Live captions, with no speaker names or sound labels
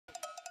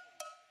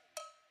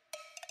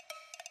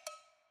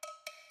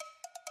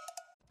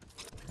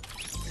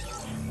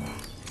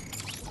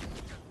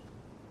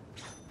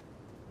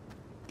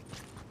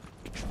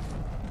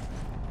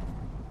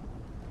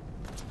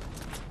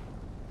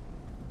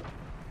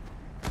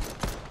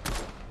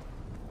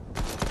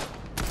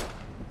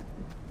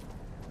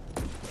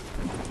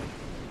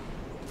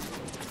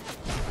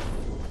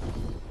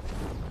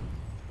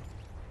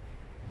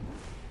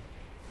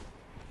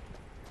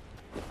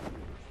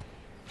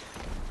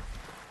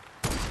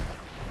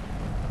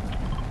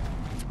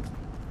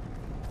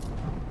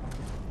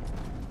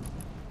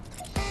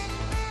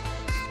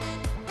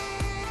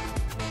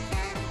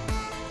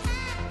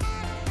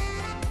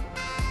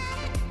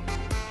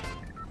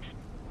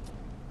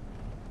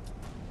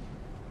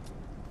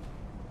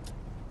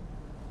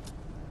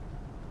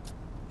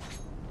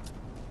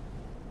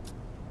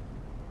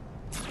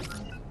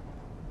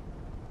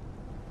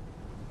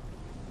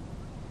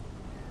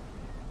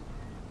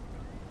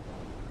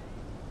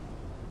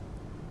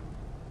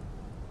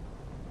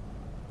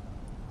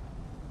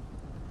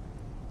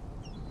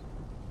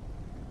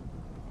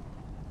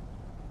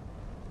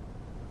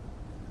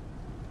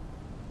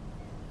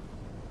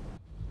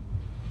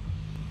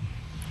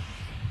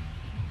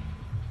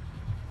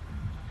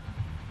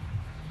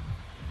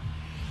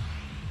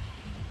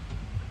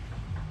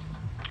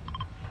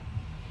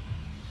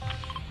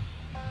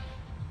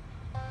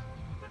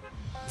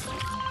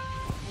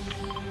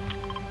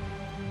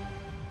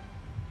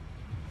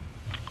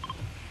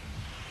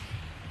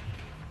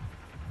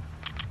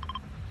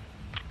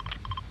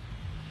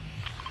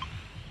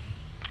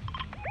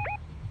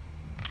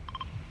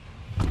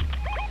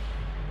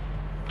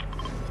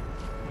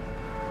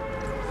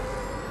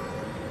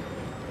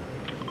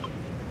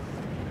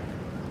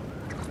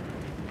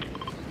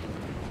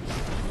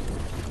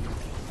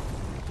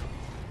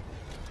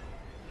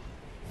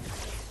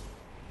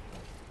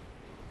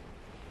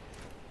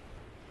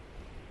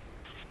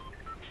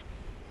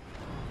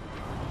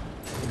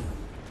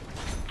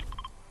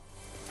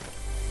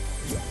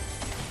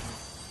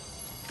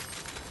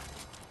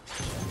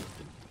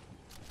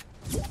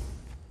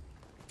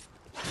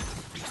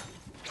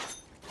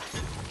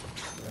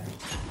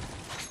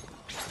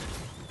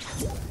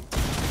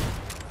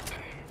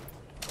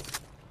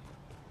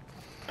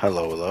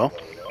Hello, hello.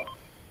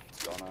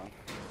 What's going on?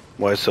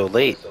 Why so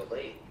late? I'm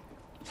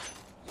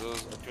doing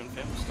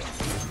family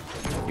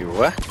stuff. You were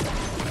what?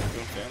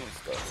 Doing family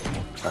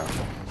stuff. Oh.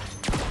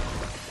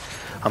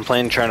 I'm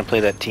trying to play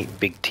that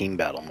big team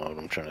battle mode.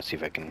 I'm trying to see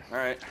if I can...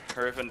 Alright,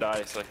 hurry up and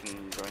die so I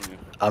can join you.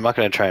 I'm not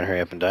going to try and hurry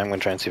up and die. I'm going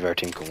to try and see if our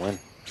team can win.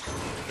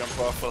 Jump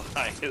off the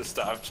highest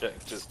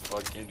object, just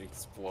fucking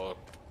explode.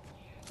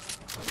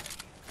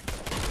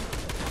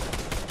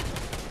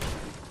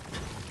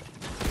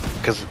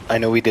 Because I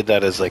know we did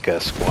that as like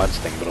a squads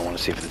thing, but I want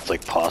to see if it's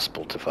like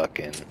possible to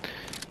fucking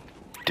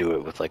do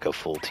it with like a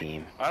full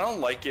team. I don't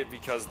like it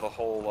because the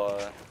whole,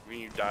 when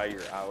you die,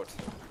 you're out.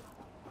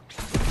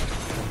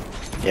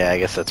 Yeah, I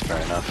guess that's fair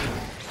enough.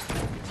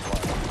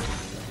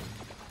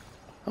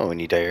 Oh, when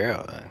you die, you're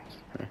out.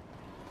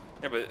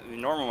 Yeah, but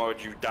in normal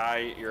mode, you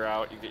die, you're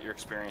out, you get your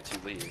experience, you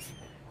leave.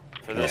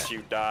 For this,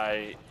 you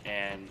die,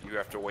 and you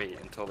have to wait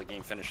until the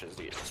game finishes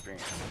to get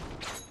experience.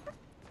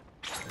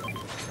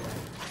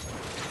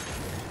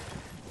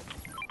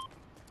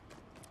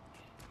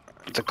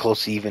 It's a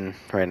close even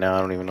right now.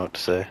 I don't even know what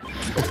to say.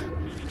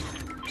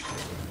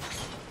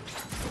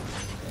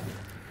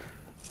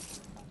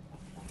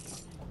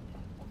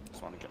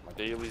 Just want to get my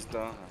dailies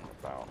done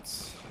and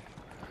bounce.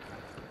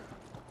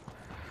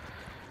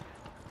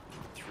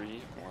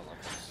 3 more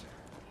levels.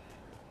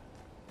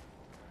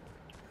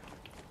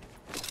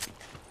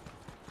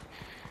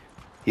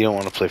 You don't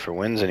want to play for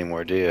wins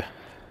anymore, do you?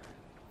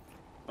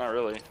 Not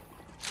really.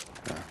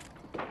 No.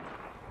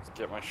 Just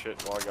get my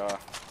shit log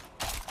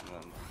off, and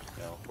then,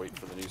 you know, wait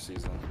for the new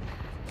season.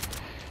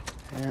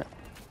 Yeah.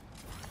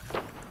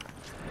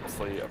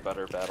 Hopefully a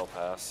better battle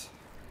pass.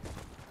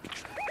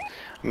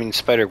 I mean,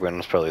 Spider-Gwen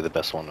was probably the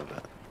best one of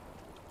it.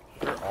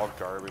 They're all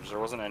garbage. There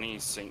wasn't any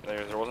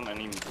there wasn't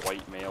any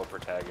white male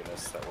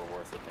protagonists that were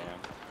worth a damn.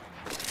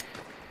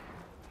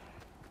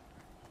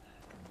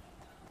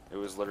 It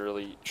was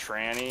literally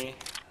tranny,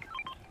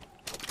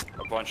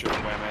 a bunch of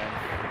women,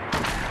 a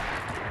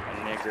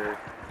nigger,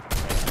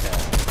 and a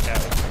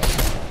cat.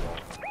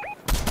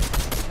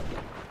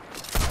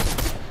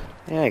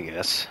 Yeah, I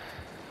guess.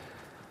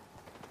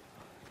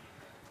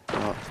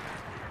 Well, I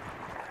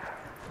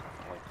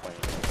like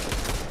playing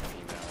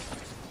female.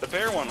 The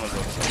bear one was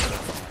okay.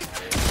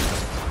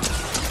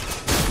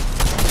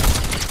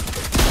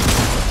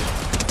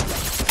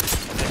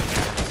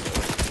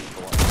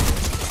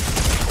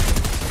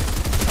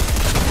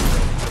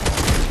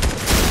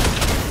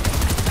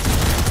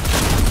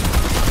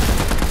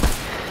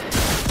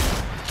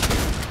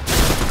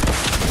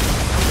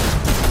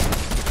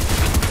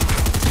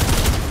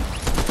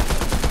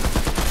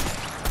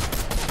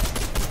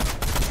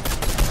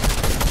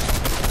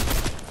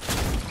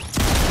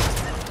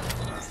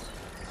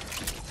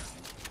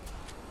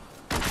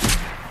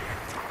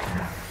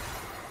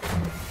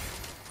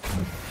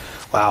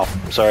 wow.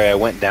 I'm sorry, I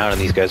went down and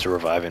these guys are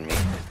reviving me.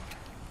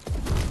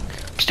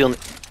 I'm still in...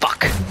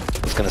 Fuck! I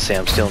was gonna say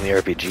I'm still in the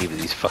RPG, but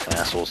these fucking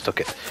assholes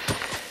took it.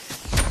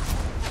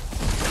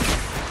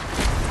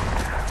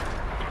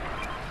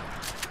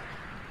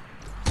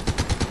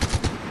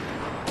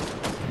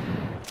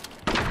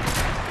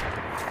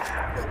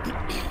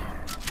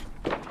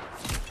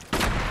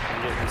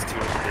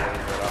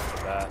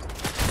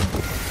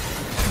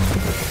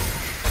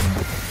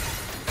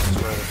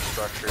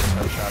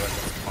 Headshot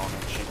against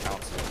opponent, she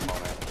counts the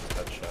opponent as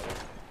headshotted.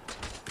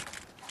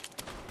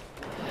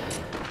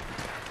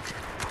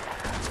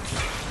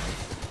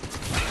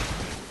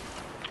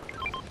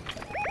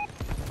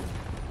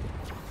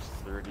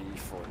 $30,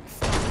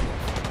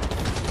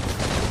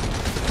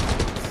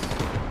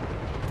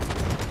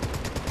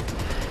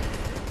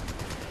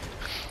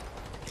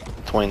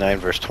 45. 29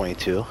 versus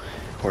 22.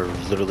 We're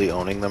literally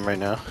owning them right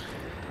now.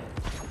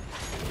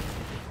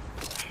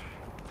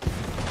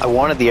 I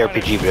wanted the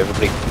RPG, but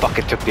everybody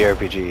fucking took the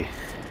RPG.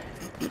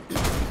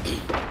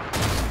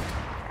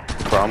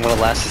 Bro, I'm gonna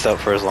last this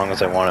out for as long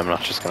as I want. I'm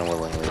not just gonna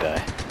willingly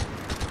die.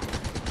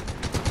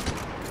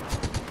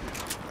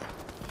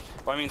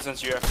 Well, I mean,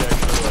 since you have to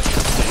actually like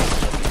sustain.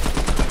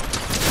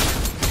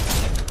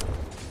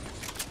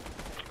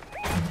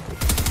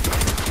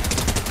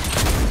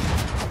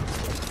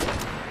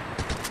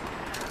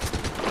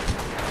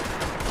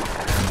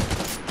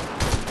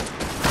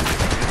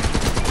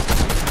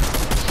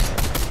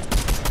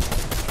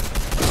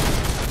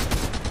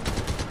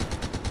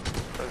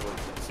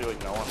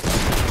 Like no one.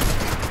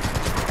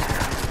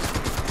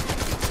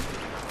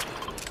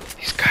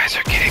 These guys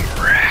are getting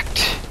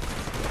wrecked.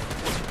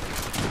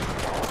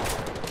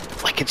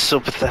 Like, it's so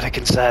pathetic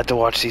and sad to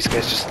watch these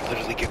guys just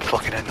literally get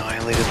fucking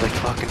annihilated like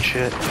fucking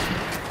shit.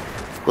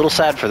 A little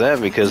sad for them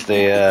because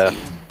they're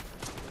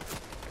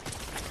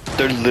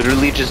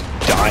literally just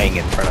dying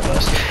in front of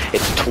us.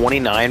 It's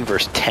 29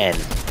 versus 10.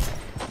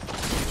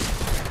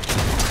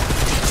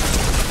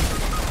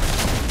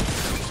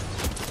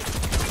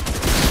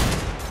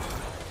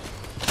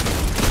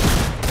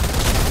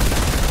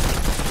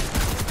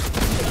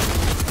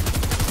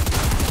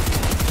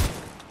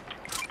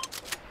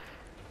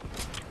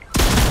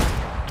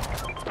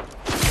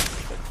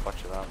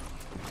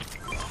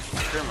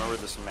 I can't remember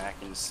this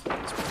Mackins thing.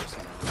 this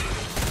person.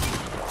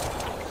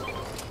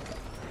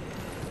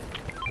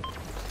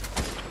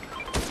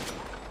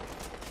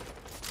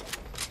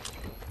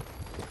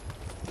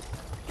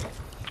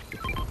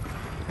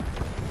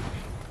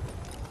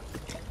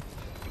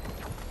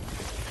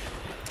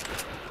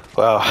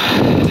 Wow,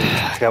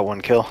 I got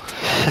one kill.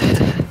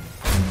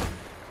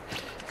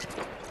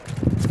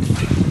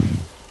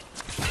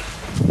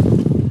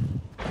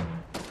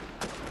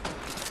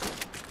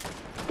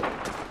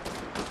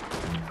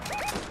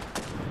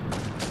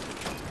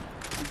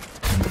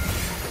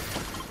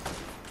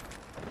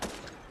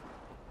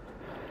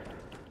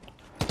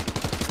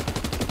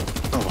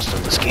 Almost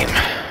done this game.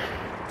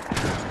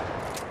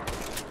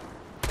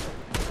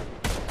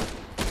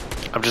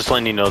 I'm just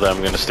letting you know that I'm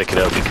going to stick it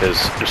out because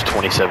there's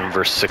 27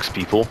 versus 6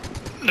 people.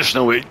 There's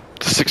no way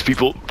 6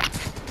 people,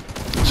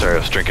 sorry I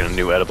was drinking a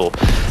new edible,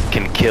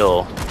 can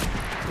kill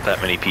that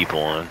many people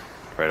on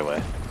right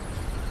away.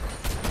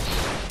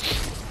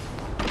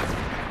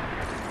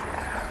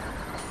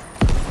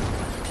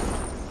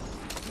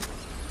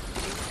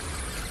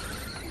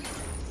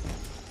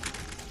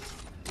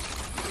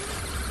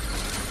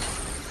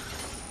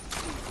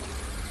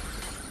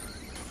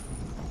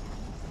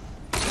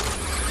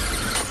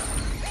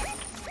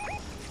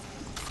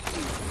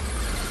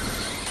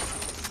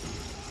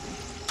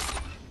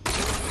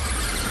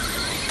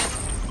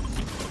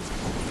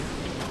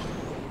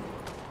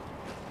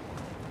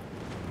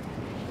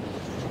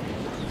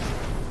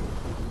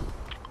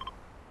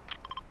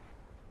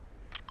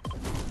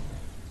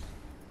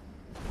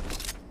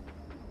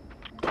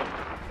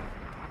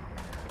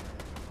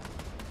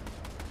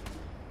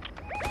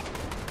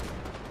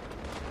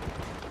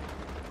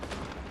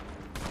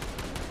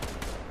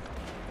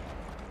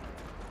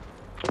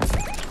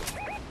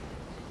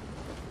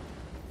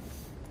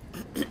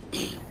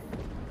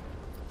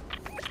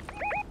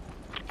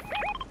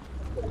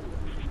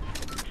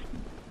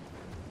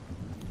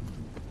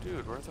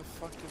 Dude, where the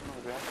fuck did my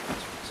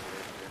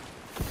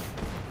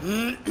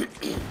batteries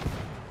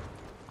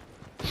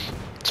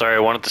Sorry, I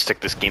wanted to stick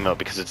this game out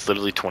because it's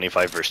literally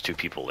 25 versus 2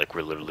 people, like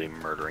we're literally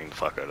murdering the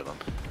fuck out of them.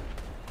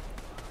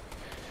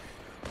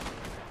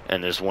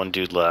 And there's one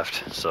dude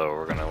left, so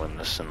we're gonna win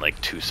this in like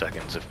 2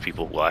 seconds if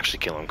people will actually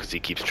kill him because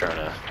he keeps trying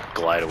to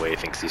glide away,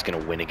 thinks he's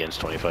gonna win against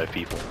 25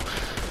 people.